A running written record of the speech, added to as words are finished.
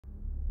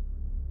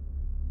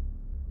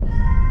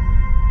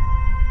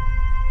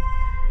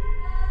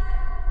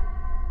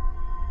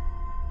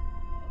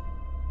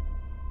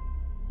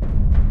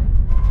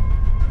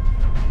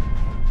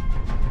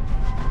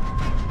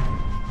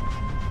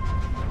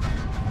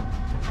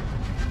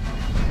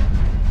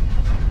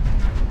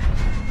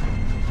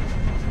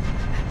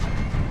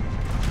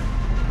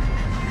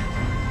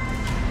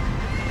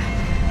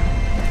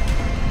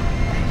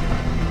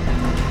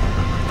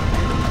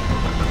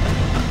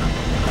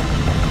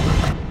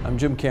I'm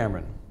Jim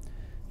Cameron.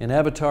 In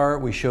Avatar,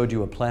 we showed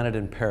you a planet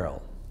in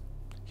peril.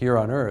 Here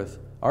on Earth,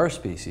 our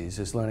species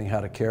is learning how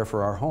to care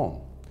for our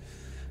home.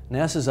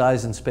 NASA's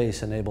eyes in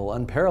space enable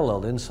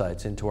unparalleled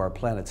insights into our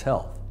planet's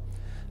health.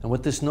 And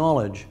with this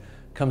knowledge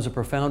comes a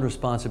profound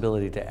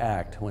responsibility to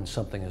act when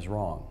something is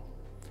wrong.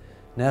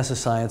 NASA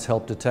science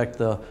helped detect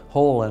the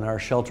hole in our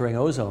sheltering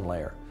ozone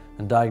layer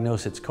and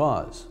diagnose its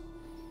cause.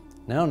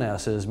 Now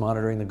NASA is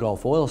monitoring the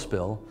Gulf oil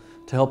spill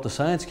to help the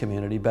science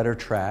community better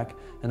track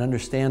and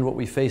understand what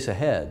we face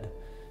ahead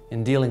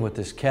in dealing with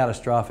this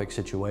catastrophic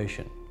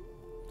situation.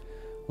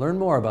 Learn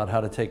more about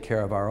how to take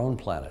care of our own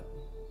planet,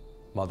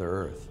 Mother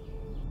Earth.